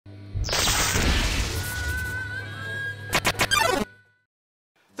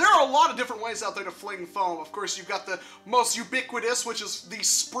lot of different ways out there to fling foam. Of course, you've got the most ubiquitous, which is the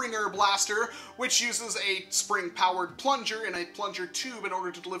Springer Blaster, which uses a spring-powered plunger in a plunger tube in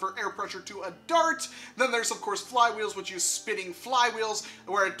order to deliver air pressure to a dart. Then there's, of course, flywheels, which use spinning flywheels,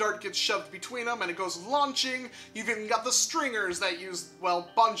 where a dart gets shoved between them and it goes launching. You've even got the stringers that use, well,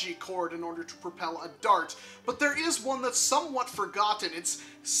 bungee cord in order to propel a dart. But there is one that's somewhat forgotten. It's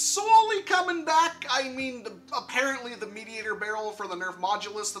slowly coming back. I mean, apparently the Mediator barrel for the Nerf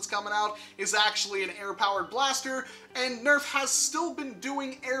Modulus that's coming out is actually an air-powered blaster, and Nerf has still been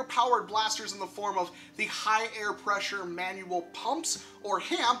doing air-powered blasters in the form of the high air pressure manual pumps, or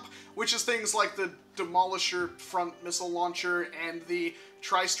HAMP, which is things like the Demolisher front missile launcher and the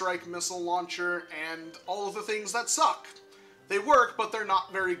Tri-Strike missile launcher and all of the things that suck. They work, but they're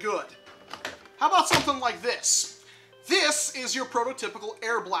not very good. How about something like this? This is your prototypical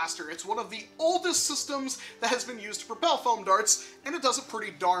air blaster. It's one of the oldest systems that has been used to propel foam darts, and it does it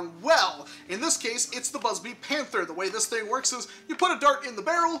pretty darn well. In this case, it's the Blvd Panther. The way this thing works is you put a dart in the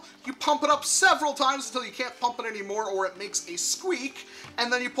barrel, you pump it up several times until you can't pump it anymore or it makes a squeak,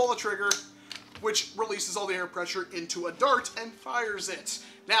 and then you pull the trigger, which releases all the air pressure into a dart and fires it.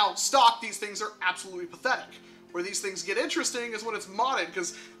 Now, stock, these things are absolutely pathetic. Where these things get interesting is when it's modded,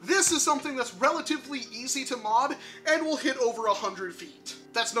 because this is something that's relatively easy to mod and will hit over 100 feet.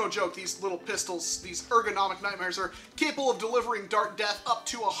 That's no joke. These little pistols, these ergonomic nightmares, are capable of delivering dart death up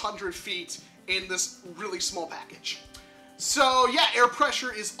to 100 feet in this really small package. So yeah, air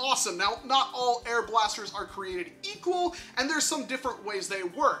pressure is awesome. Now, not all air blasters are created equal, and there's some different ways they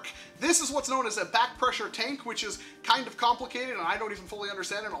work. This is what's known as a back pressure tank, which is kind of complicated, and I don't even fully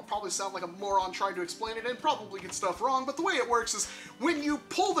understand it, and I'll probably sound like a moron trying to explain it, and probably get stuff wrong, but the way it works is, when you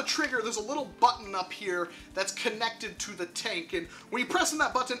pull the trigger, there's a little button up here that's connected to the tank, and when you press on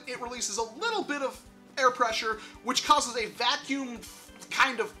that button, it releases a little bit of air pressure, which causes a vacuum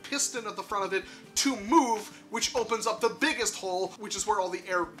kind of piston at the front of it to move, which opens up the biggest hole, which is where all the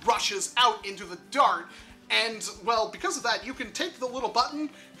air rushes out into the dart. And, well, because of that, you can take the little button,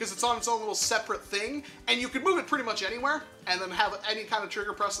 because it's on its own little separate thing, and you can move it pretty much anywhere, and then have any kind of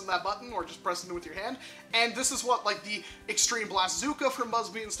trigger pressing that button, or just pressing it with your hand. And this is what, like, the Extreme Blazooka from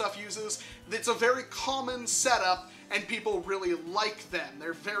Blvd and stuff uses. It's a very common setup, and people really like them.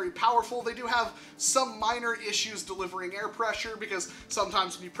 They're very powerful. They do have some minor issues delivering air pressure, because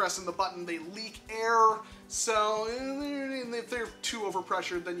sometimes when you press in the button, they leak air. So if they're too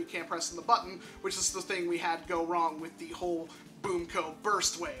overpressured, then you can't press in the button, which is the thing we had go wrong with the whole Boomco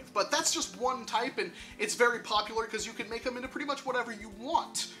burst wave. But that's just one type, and it's very popular because you can make them into pretty much whatever you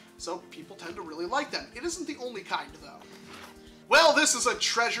want. So people tend to really like them. It isn't the only kind, though. Well, this is a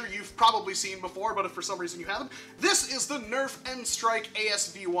treasure you've probably seen before, but if for some reason you haven't, this is the Nerf N-Strike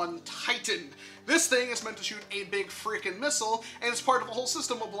ASV-1 Titan. This thing is meant to shoot a big frickin' missile, and it's part of a whole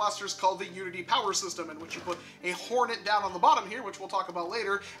system of blasters called the Unity Power System, in which you put a Hornet down on the bottom here, which we'll talk about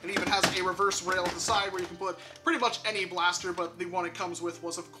later. It even has a reverse rail at the side where you can put pretty much any blaster, but the one it comes with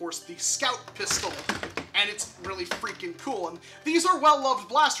was, of course, the Scout Pistol. And it's really freaking cool. And these are well-loved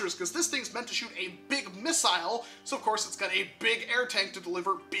blasters, because this thing's meant to shoot a big missile, so of course it's got a big air tank to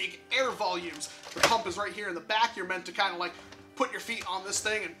deliver big air volumes. The pump is right here in the back. You're meant to kind of like put your feet on this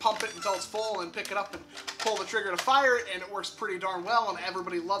thing and pump it until it's full and pick it up and pull the trigger to fire it, and it works pretty darn well, and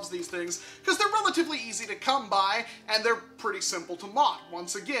everybody loves these things because they're relatively easy to come by and they're pretty simple to mod.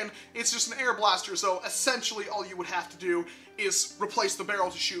 Once again, it's just an air blaster, so essentially all you would have to do is replace the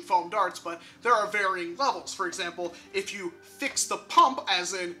barrel to shoot foam darts, but there are varying levels. For example, if you fix the pump,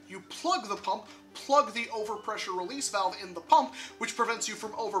 as in you plug the pump, plug the overpressure release valve in the pump, which prevents you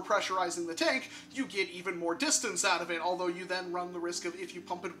from overpressurizing the tank, you get even more distance out of it, although you then run the risk of, if you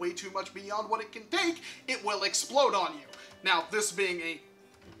pump it way too much beyond what it can take, it will explode on you. Now, this being a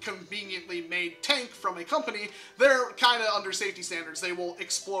conveniently made tank from a company, they're kind of under safety standards. They will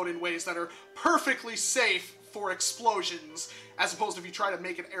explode in ways that are perfectly safe for explosions, as opposed to if you try to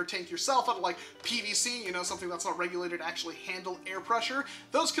make an air tank yourself out of like PVC, you know, something that's not regulated to actually handle air pressure.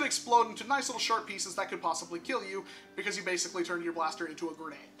 Those can explode into nice little sharp pieces that could possibly kill you, because you basically turned your blaster into a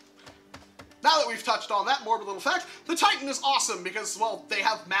grenade. Now that we've touched on that morbid little fact, the Titan is awesome because, well, they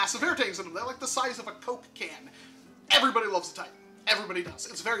have massive air tanks in them. They're like the size of a Coke can. Everybody loves the Titan. Everybody does.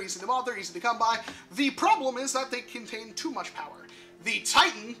 It's very easy to mod, they're easy to come by. The problem is that they contain too much power. The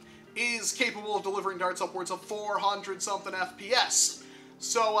Titan is capable of delivering darts upwards of 400-something FPS.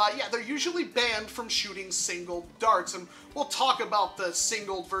 So yeah, they're usually banned from shooting single darts, and we'll talk about the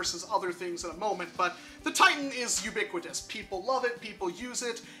single versus other things in a moment, but the Titan is ubiquitous. People love it, people use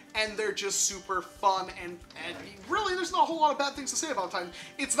it, and they're just super fun, and really there's not a whole lot of bad things to say about Titan.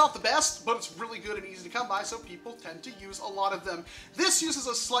 It's not the best, but it's really good and easy to come by, so people tend to use a lot of them. This uses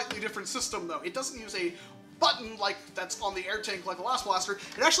a slightly different system though. It doesn't use a button like that's on the air tank like the last blaster.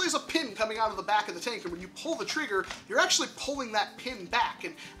 It actually has a pin coming out of the back of the tank, and when you pull the trigger, you're actually pulling that pin back,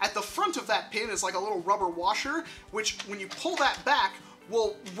 and at the front of that pin is like a little rubber washer, which when you pull that back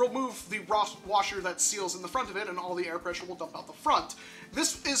will remove the washer that seals in the front of it, and all the air pressure will dump out the front.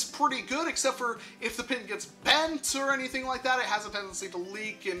 This is pretty good, except for if the pin gets bent or anything like that, it has a tendency to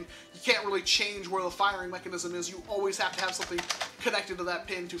leak, and you can't really change where the firing mechanism is. You always have to have something connected to that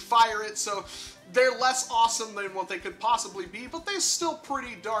pin to fire it, so they're less awesome than what they could possibly be, but they're still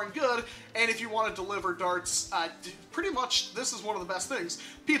pretty darn good, and if you want to deliver darts, pretty much this is one of the best things.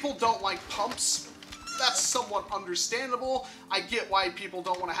 People don't like pumps. That's somewhat understandable. I get why people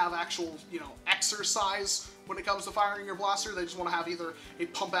don't want to have actual, exercise when it comes to firing your blaster. They just want to have either a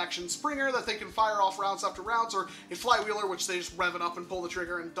pump action springer that they can fire off rounds after rounds, or a flywheeler, which they just rev it up and pull the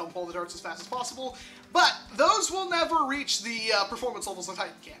trigger and dump all the darts as fast as possible. But those will never reach the performance levels the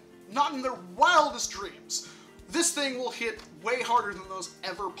Titan can. Not in their wildest dreams. This thing will hit way harder than those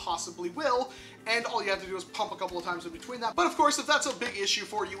ever possibly will, and all you have to do is pump a couple of times in between that. But of course, if that's a big issue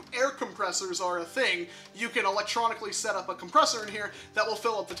for you, air compressors are a thing. You can electronically set up a compressor in here that will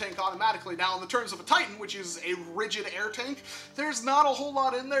fill up the tank automatically. Now, in the terms of a Titan, which uses a rigid air tank, there's not a whole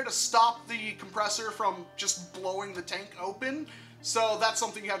lot in there to stop the compressor from just blowing the tank open. So that's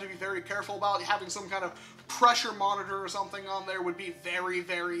something you have to be very careful about. Having some kind of pressure monitor or something on there would be very,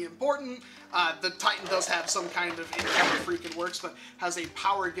 very important. The Titan does have some kind of, it never freaking works, but has a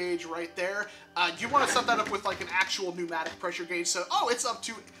power gauge right there. You want to set that up with like an actual pneumatic pressure gauge, so, oh, it's up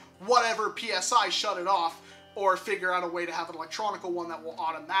to whatever PSI, shut it off, or figure out a way to have an electronical one that will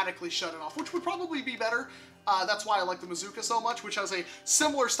automatically shut it off, which would probably be better. That's why I like the Bazooka so much, which has a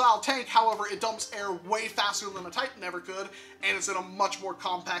similar style tank. However, it dumps air way faster than a Titan ever could, and it's in a much more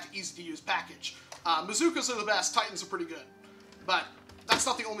compact, easy-to-use package. Bazookas are the best, Titans are pretty good. But that's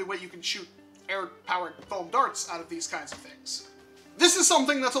not the only way you can shoot air-powered foam darts out of these kinds of things. This is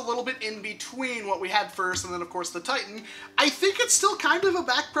something that's a little bit in between what we had first and then, of course, the Titan. I think it's still kind of a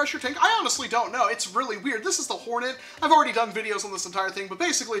back pressure tank. I honestly don't know. It's really weird. This is the Hornet. I've already done videos on this entire thing, but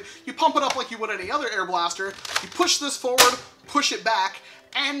basically, you pump it up like you would any other air blaster, you push this forward, push it back,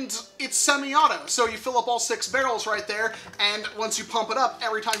 and it's semi-auto. So you fill up all 6 barrels right there, and once you pump it up,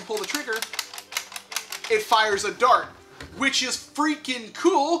 every time you pull the trigger, it fires a dart, which is freaking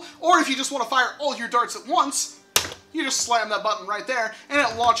cool. Or if you just want to fire all your darts at once, you just slam that button right there, and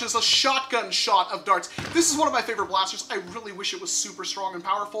it launches a shotgun shot of darts. This is one of my favorite blasters. I really wish it was super strong and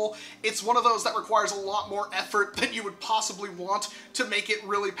powerful. It's one of those that requires a lot more effort than you would possibly want to make it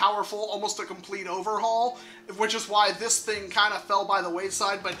really powerful, almost a complete overhaul, which is why this thing kind of fell by the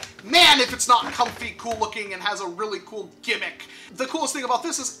wayside. But man, if it's not comfy, cool looking, and has a really cool gimmick. The coolest thing about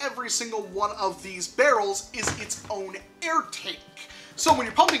this is every single one of these barrels is its own air tank. So when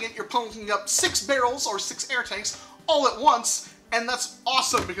you're pumping it, you're pumping up 6 barrels or 6 air tanks all at once, and that's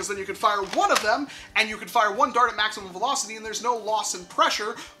awesome because then you can fire one of them, and you can fire one dart at maximum velocity, and there's no loss in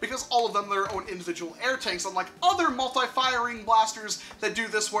pressure because all of them are their own individual air tanks, unlike other multi-firing blasters that do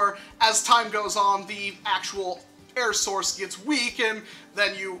this where, as time goes on, the actual air source gets weak, and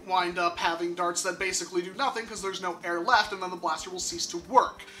then you wind up having darts that basically do nothing because there's no air left, and then the blaster will cease to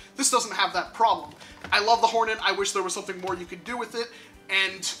work. This doesn't have that problem. I love the Hornet. I wish there was something more you could do with it.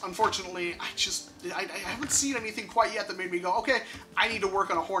 And unfortunately, I haven't seen anything quite yet that made me go, okay, I need to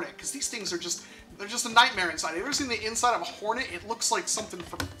work on a Hornet, because these things are just, they're just a nightmare inside. Have you ever seen the inside of a Hornet? It looks like something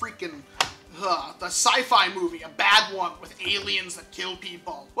from freaking the sci-fi movie, a bad one with aliens that kill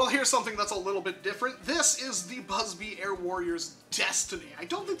people. Well, here's something that's a little bit different. This is the Buzby Air Warriors Destiny. I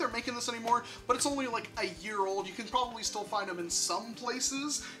don't think they're making this anymore, but it's only like a year old. You can probably still find them in some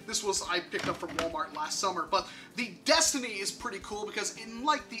places. This was, I picked up from Walmart last summer, but the Destiny is pretty cool because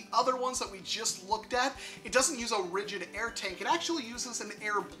unlike the other ones that we just looked at, it doesn't use a rigid air tank. It actually uses an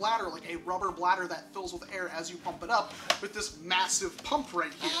air bladder, like a rubber bladder that fills with air as you pump it up with this massive pump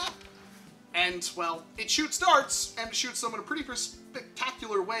right here. And, well, it shoots darts, and it shoots them in a pretty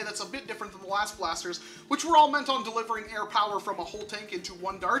spectacular way that's a bit different than the last blasters, which were all meant on delivering air power from a whole tank into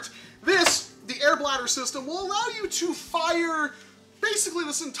one dart. This, the air bladder system, will allow you to fire basically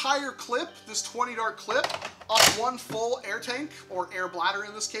this entire clip, this 20-dart clip, off one full air tank, or air bladder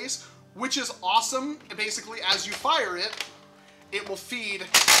in this case, which is awesome. And basically, as you fire it, it will feed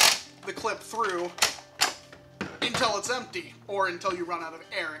the clip through until it's empty, or until you run out of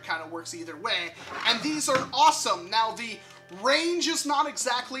air. It kind of works either way. And these are awesome. Now, the range is not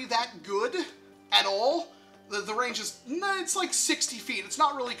exactly that good at all. The range is, it's like 60 feet. It's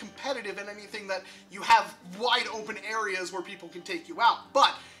not really competitive in anything that you have wide open areas where people can take you out.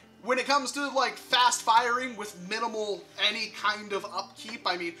 But when it comes to like fast firing with minimal any kind of upkeep,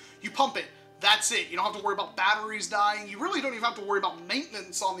 I mean, you pump it. That's it. You don't have to worry about batteries dying. You really don't even have to worry about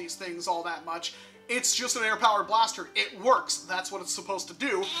maintenance on these things all that much. It's just an air-powered blaster. It works. That's what it's supposed to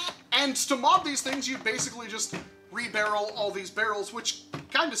do. And to mod these things, you basically just rebarrel all these barrels, which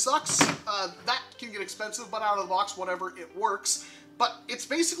kind of sucks. That can get expensive, but out of the box, whatever, it works. But it's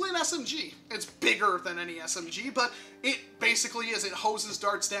basically an SMG. It's bigger than any SMG, but it basically is. It hoses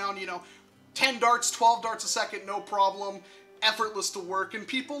darts down, you know, 10 darts, 12 darts a second, no problem. Effortless to work, and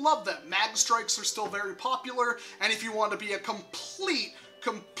people love them. Magstrikes are still very popular, and if you want to be a complete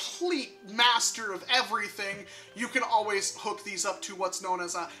master of everything, you can always hook these up to what's known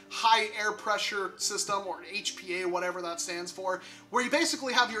as a high air pressure system, or an HPA, whatever that stands for, where you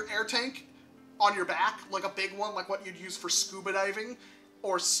basically have your air tank on your back, like a big one, like what you'd use for scuba diving,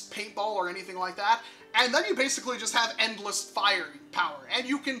 or paintball, or anything like that, and then you basically just have endless firing power, and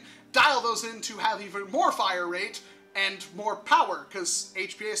you can dial those in to have even more fire rate, and more power, because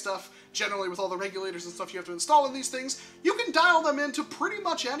HPA stuff, generally with all the regulators and stuff you have to install in these things, you can dial them into pretty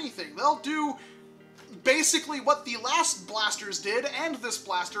much anything. They'll do basically what the last blasters did and this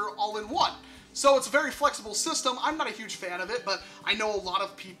blaster all in one. So it's a very flexible system. I'm not a huge fan of it, but I know a lot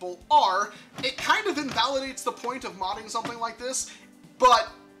of people are. It kind of invalidates the point of modding something like this, but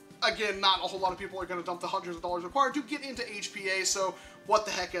again, not a whole lot of people are going to dump the hundreds of dollars required to get into HPA, so what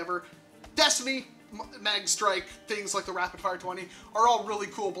the heck ever. Destiny, Magstrike, things like the Rapid Fire 20 are all really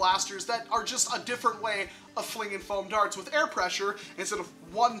cool blasters that are just a different way of flinging foam darts with air pressure. Instead of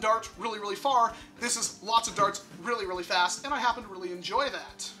one dart really, really far, this is lots of darts really, really fast, and I happen to really enjoy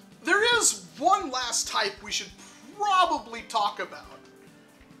that. There is one last type we should probably talk about.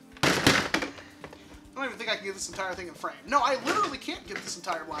 I don't even think I can get this entire thing in frame. No, I literally can't get this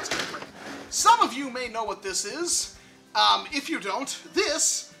entire blaster in frame. Some of you may know what this is. If you don't,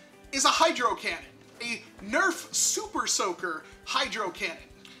 this is a hydro cannon. A Nerf Super Soaker hydro cannon.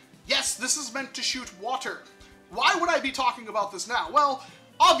 Yes, this is meant to shoot water. Why would I be talking about this now? Well,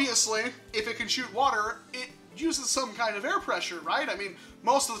 obviously, if it can shoot water, it uses some kind of air pressure, right? I mean,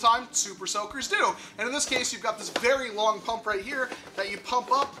 most of the time, Super Soakers do. And in this case, you've got this very long pump right here that you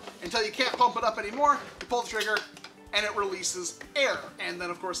pump up until you can't pump it up anymore. You pull the trigger, and it releases air. And then,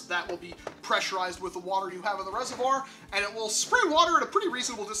 of course, that will be pressurized with the water you have in the reservoir, and it will spray water at a pretty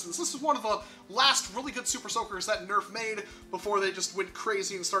reasonable distance. This is one of the last really good Super Soakers that Nerf made before they just went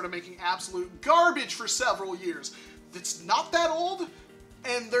crazy and started making absolute garbage for several years. It's not that old,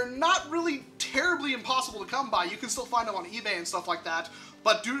 and they're not really terribly impossible to come by. You can still find them on eBay and stuff like that,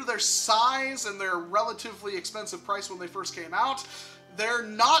 but due to their size and their relatively expensive price when they first came out, they're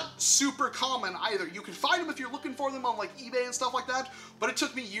not super common either. You can find them if you're looking for them on like eBay and stuff like that, but it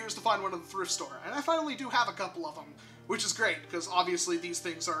took me years to find one at the thrift store. And I finally do have a couple of them, which is great, because obviously these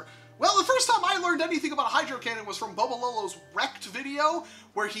things are... Well, the first time I learned anything about a hydro cannon was from Boba Lolo's Wrecked video,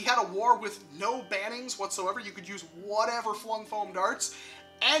 where he had a war with no bannings whatsoever. You could use whatever flung foam darts.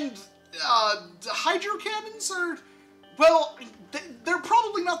 And hydro cannons are... Well, they're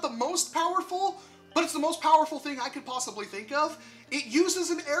probably not the most powerful, but it's the most powerful thing I could possibly think of. It uses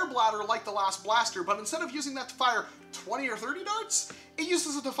an air bladder like the last blaster, but instead of using that to fire 20 or 30 darts, it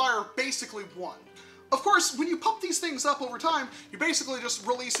uses it to fire basically one. Of course, when you pump these things up over time, you're basically just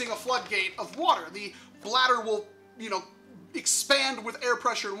releasing a floodgate of water. The bladder will, you know, expand with air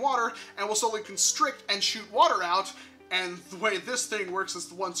pressure and water, and will slowly constrict and shoot water out. And the way this thing works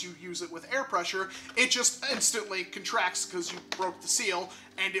is once you use it with air pressure, it just instantly contracts because you broke the seal,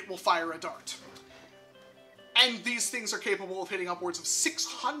 and it will fire a dart. And these things are capable of hitting upwards of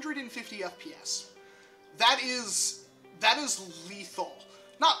 650 FPS. That is lethal.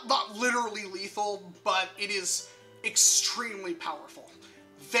 Not literally lethal, but it is extremely powerful.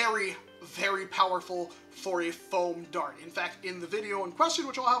 Very, very powerful for a foam dart. In fact, in the video in question,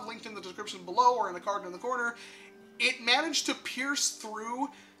 which I'll have linked in the description below or in the card in the corner, it managed to pierce through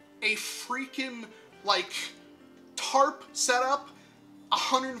a freaking, like, tarp setup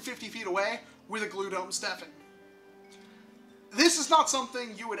 150 feet away with a glue dome stepping. This is not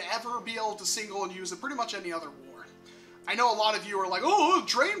something you would ever be able to single and use in pretty much any other war. I know a lot of you are like, oh,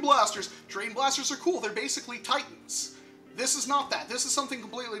 drain blasters. Drain blasters are cool. They're basically Titans. This is not that. This is something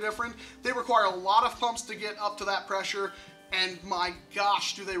completely different. They require a lot of pumps to get up to that pressure, and my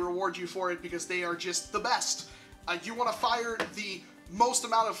gosh, do they reward you for it, because they are just the best. You want to fire the most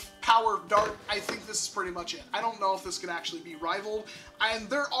amount of power dart, I think this is pretty much it. I don't know if this can actually be rivaled. And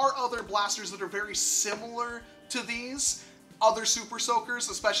there are other blasters that are very similar to these. Other Super Soakers,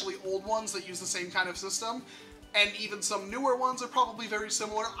 especially old ones that use the same kind of system. And even some newer ones are probably very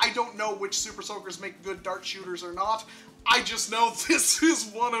similar. I don't know which Super Soakers make good dart shooters or not. I just know this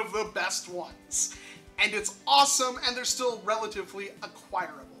is one of the best ones. And it's awesome, and they're still relatively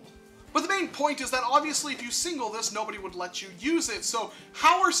acquirable. But the main point is that obviously if you single this, nobody would let you use it. So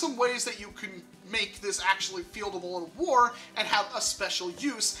how are some ways that you can make this actually fieldable in war and have a special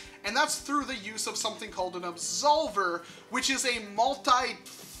use? And that's through the use of something called an absolver, which is a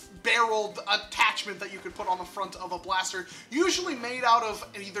multi-barreled attachment that you could put on the front of a blaster, usually made out of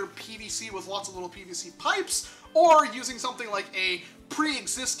either PVC with lots of little PVC pipes, or using something like a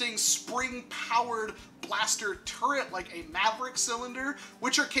pre-existing spring-powered blaster turret like a Maverick cylinder,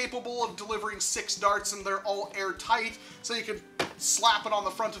 which are capable of delivering 6 darts, and they're all airtight, so you can slap it on the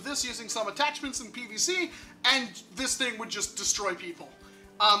front of this using some attachments in PVC, and this thing would just destroy people.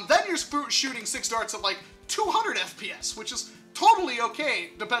 Then you're shooting 6 darts at like 200 FPS, which is totally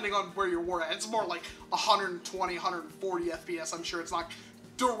okay, depending on where your war at. It's more like 120, 140 FPS. I'm sure it's not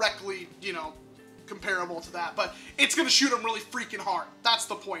directly, you know, comparable to that, but it's going to shoot them really freaking hard. That's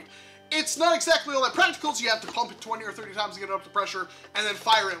the point. It's not exactly all that practical, so you have to pump it 20 or 30 times to get it up to pressure, and then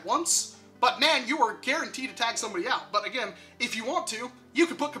fire it once. But man, you are guaranteed to tag somebody out. But again, if you want to, you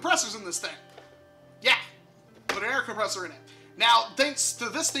can put compressors in this thing. Yeah, put an air compressor in it. Now, thanks to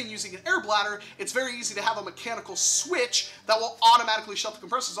this thing using an air bladder, it's very easy to have a mechanical switch that will automatically shut the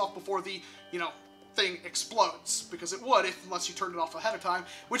compressors off before the, you know, thing explodes, because it would unless you turned it off ahead of time,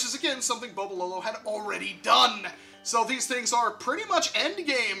 which is again something Bobololo had already done. So these things are pretty much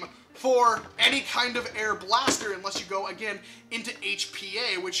endgame for any kind of air blaster, unless you go again into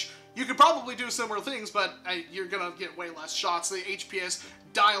HPA, which you could probably do similar things, but you're gonna get way less shots. The HPA is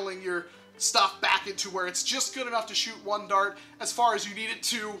dialing your stuff back into where it's just good enough to shoot 1 dart as far as you need it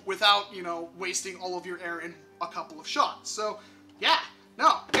to without, you know, wasting all of your air in a couple of shots. So yeah.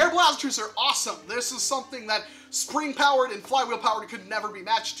 No, air blasters are awesome. This is something that spring-powered and flywheel-powered could never be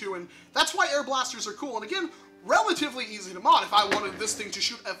matched to, and that's why air blasters are cool. And again, relatively easy to mod. If I wanted this thing to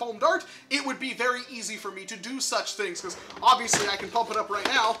shoot a foam dart, it would be very easy for me to do such things, because obviously I can pump it up right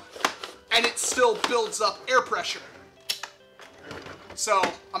now, and it still builds up air pressure. So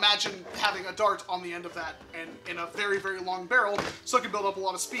imagine having a dart on the end of that, and in a very, very long barrel, so it can build up a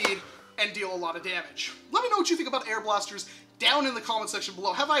lot of speed and deal a lot of damage. Let me know what you think about air blasters down in the comment section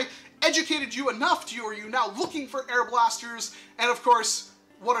below. Have I educated you enough? Are you now looking for air blasters? And of course,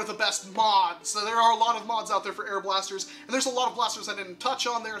 what are the best mods? So there are a lot of mods out there for air blasters, and there's a lot of blasters I didn't touch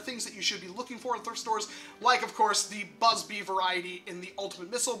on. There are things that you should be looking for in thrift stores, like of course the Buzzbee variety in the Ultimate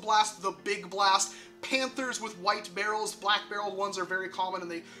Missile Blast, the Big Blast, Panthers with white barrels. Black barreled ones are very common,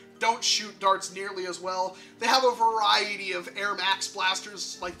 and they don't shoot darts nearly as well. They have a variety of Air Max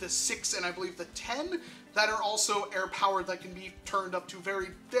blasters, like the 6 and I believe the 10, that are also air-powered that can be turned up to very,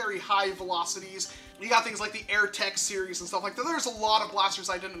 very high velocities. You got things like the Air Tech series and stuff like that. There's a lot of blasters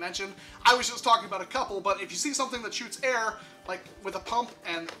I didn't mention. I was just talking about a couple, but if you see something that shoots air, like with a pump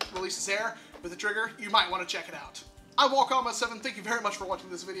and releases air with a trigger, you might want to check it out. I'm Walcom S7, thank you very much for watching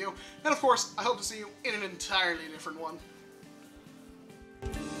this video, and of course, I hope to see you in an entirely different one.